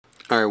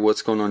Alright,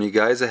 what's going on, you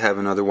guys? I have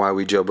another Why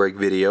We Jailbreak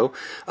video.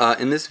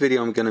 In this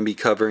video I'm going to be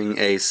covering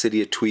a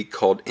Cydia tweak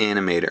called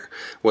Animatr.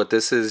 What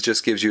this is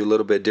just gives you a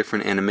little bit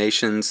different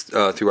animations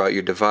throughout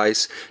your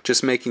device,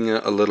 just making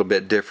it a little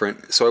bit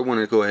different. So I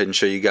wanted to go ahead and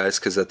show you guys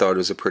because I thought it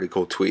was a pretty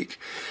cool tweak.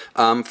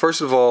 First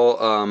of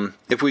all,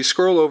 if we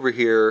scroll over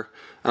here,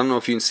 I don't know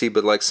if you can see,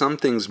 but like some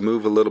things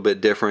move a little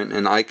bit different,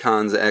 and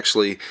icons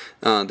actually,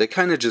 they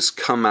kind of just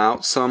come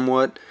out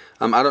somewhat.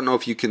 I don't know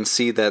if you can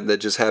see that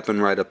just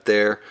happened right up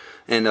there.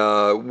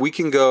 And we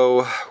can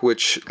go,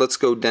 let's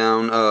go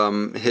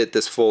down, hit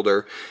this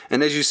folder,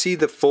 and as you see,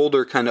 the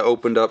folder kind of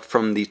opened up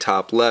from the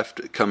top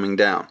left coming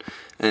down.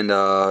 And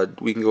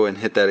we can go ahead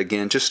and hit that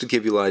again just to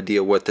give you an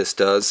idea what this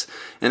does.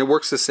 And it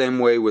works the same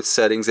way with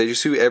settings. As you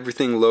see,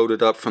 everything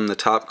loaded up from the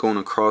top going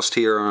across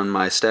here on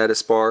my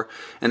status bar.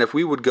 And if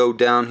we would go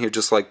down here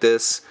just like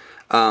this,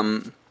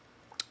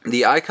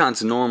 the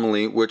icons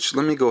normally, which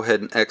let me go ahead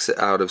and exit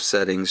out of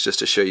settings just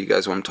to show you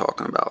guys what I'm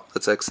talking about.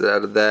 Let's exit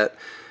out of that,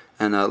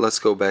 and let's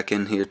go back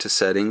in here to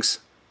settings.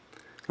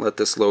 Let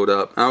this load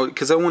up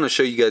because I want to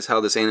show you guys how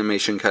this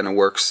animation kind of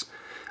works,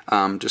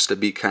 just to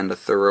be kind of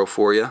thorough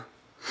for you.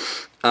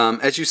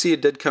 As you see,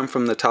 it did come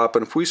from the top,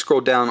 and if we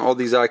scroll down, all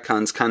these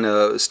icons kind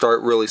of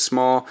start really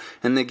small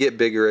and they get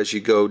bigger as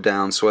you go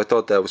down, so I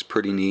thought that was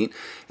pretty neat.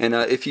 And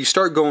if you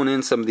start going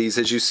in some of these,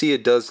 as you see,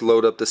 it does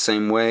load up the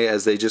same way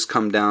as they just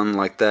come down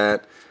like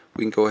that.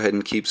 We can go ahead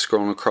and keep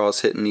scrolling across,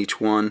 hitting each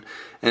one,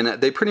 and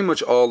they pretty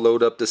much all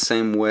load up the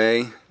same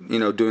way, you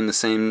know, doing the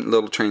same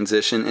little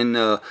transition. And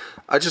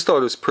I just thought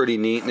it was pretty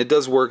neat, and it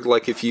does work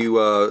like if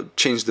you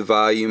change the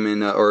volume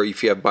and or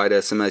if you have byte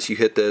SMS, you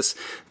hit this,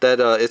 that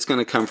it's going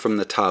to come from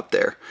the top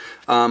there.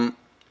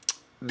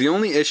 The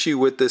only issue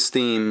with this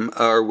theme,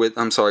 or with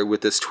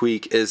this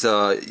tweak, is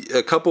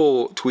a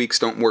couple tweaks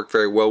don't work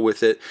very well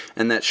with it,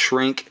 and that's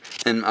shrink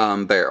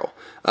and barrel.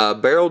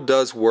 Barrel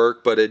does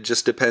work, but it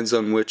just depends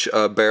on which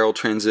barrel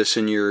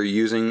transition you're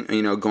using,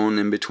 you know, going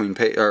in between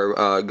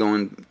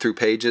going through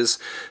pages.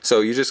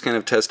 So you just kind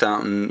of test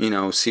out and, you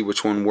know, see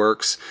which one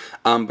works.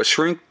 But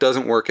shrink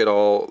doesn't work at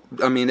all.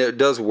 I mean, it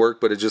does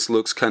work, but it just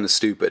looks kind of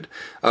stupid.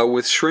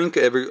 With shrink,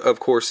 of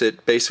course,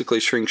 it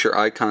basically shrinks your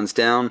icons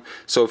down.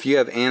 So if you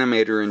have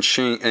Animatr and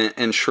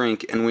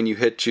shrink, and when you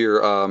hit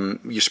your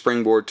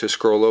springboard to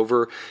scroll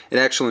over, it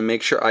actually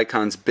makes your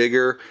icons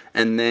bigger,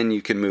 and then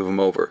you can move them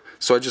over.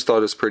 So I just thought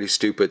it was pretty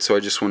stupid, so I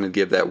just wanted to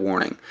give that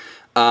warning.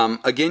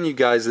 Again, you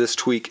guys, this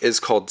tweak is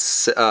called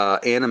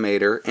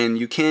Animatr, and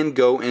you can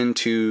go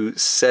into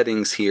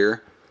settings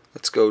here.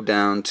 Let's go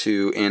down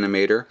to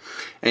Animatr,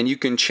 and you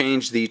can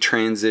change the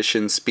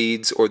transition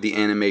speeds or the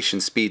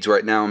animation speeds.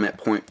 Right now I'm at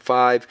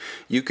 0.5.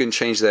 You can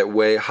change that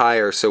way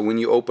higher, so when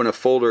you open a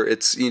folder,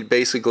 it's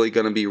basically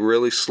going to be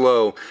really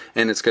slow,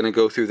 and it's going to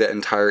go through that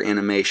entire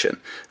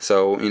animation.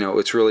 So, you know,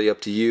 it's really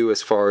up to you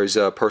as far as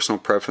personal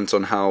preference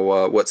on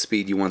how what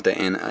speed you want the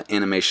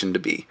animation to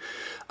be.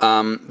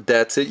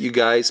 That's it, you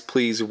guys.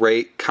 Please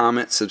rate,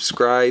 comment,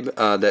 subscribe.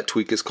 That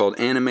tweak is called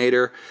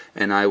Animatr,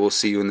 and I will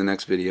see you in the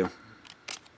next video.